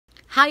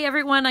Hi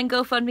everyone on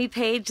GoFundMe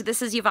page,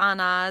 this is Yvonne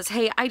Oz.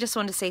 Hey, I just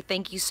wanted to say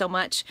thank you so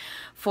much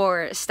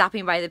for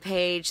stopping by the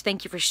page.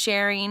 Thank you for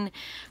sharing.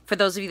 For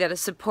those of you that have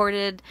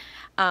supported,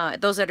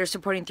 those that are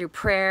supporting through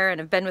prayer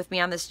and have been with me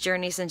on this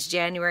journey since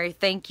January,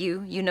 thank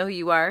you. You know who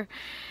you are.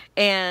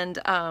 And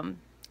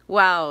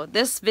wow,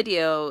 this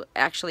video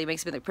actually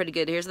makes me look pretty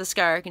good. Here's the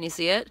scar, can you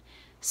see it?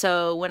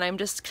 So when I'm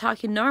just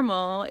talking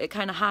normal, it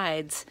kind of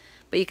hides.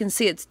 But you can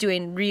see it's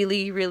doing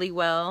really, really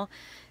well.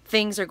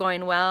 Things are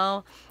going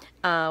well.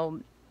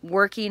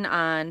 Working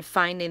on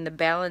finding the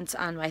balance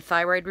on my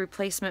thyroid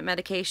replacement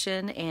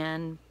medication,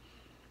 and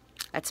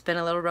it's been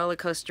a little roller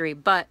coastery,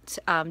 but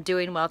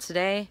doing well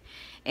today.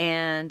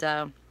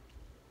 And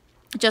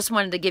just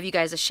wanted to give you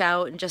guys a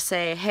shout and just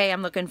say, hey,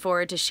 I'm looking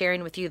forward to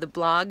sharing with you the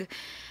blog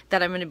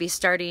that I'm going to be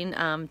starting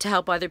to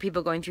help other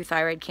people going through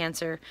thyroid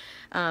cancer.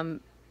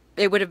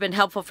 It would have been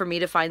helpful for me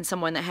to find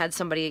someone that had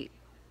somebody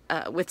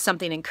with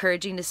something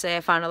encouraging to say.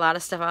 I found a lot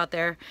of stuff out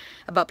there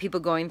about people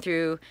going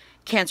through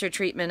cancer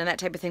treatment and that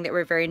type of thing that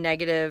were very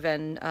negative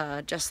and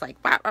just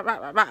like bah, bah, bah,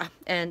 bah, bah.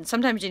 And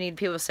sometimes you need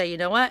people to say, you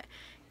know what,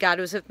 God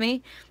was with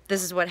me,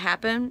 this is what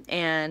happened,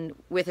 and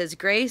with his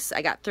grace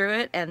I got through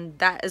it, and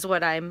that is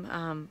what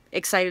I'm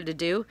excited to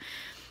do.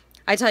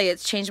 I tell you,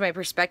 it's changed my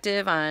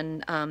perspective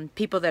on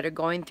people that are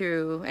going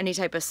through any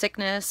type of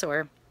sickness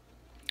or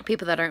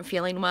people that aren't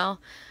feeling well.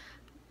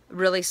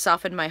 Really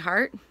softened my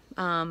heart.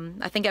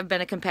 I think I've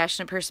been a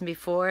compassionate person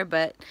before,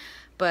 but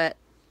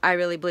I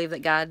really believe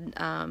that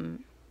God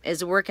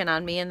is working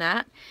on me in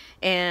that.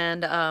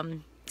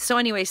 And so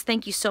anyways,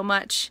 thank you so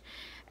much.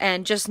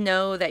 And just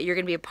know that you're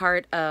going to be a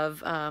part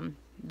of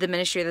the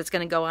ministry that's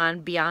going to go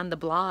on beyond the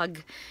blog,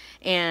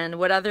 and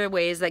what other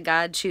ways that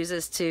God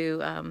chooses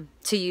to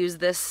use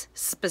this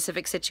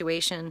specific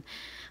situation.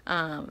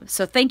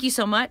 So thank you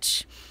so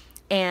much.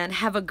 And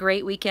have a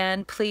great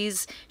weekend.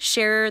 Please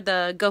share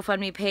the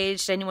GoFundMe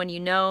page to anyone you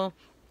know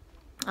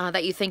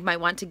that you think might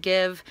want to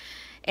give.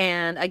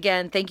 And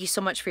again, thank you so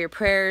much for your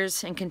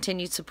prayers and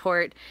continued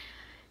support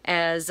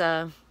as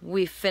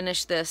we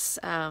finish this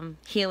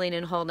healing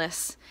and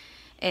wholeness.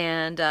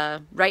 And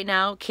right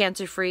now,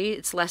 cancer-free,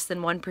 it's less than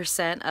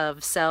 1%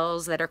 of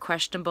cells that are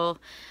questionable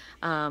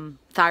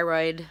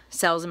thyroid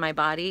cells in my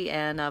body.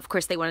 And of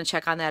course, they want to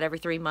check on that every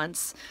 3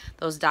 months,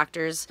 those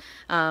doctors.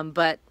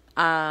 But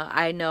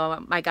I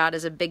know my God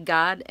is a big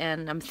God,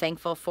 and I'm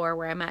thankful for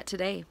where I'm at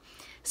today.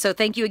 So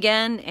thank you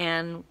again,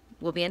 and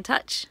we'll be in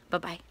touch.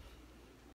 Bye-bye.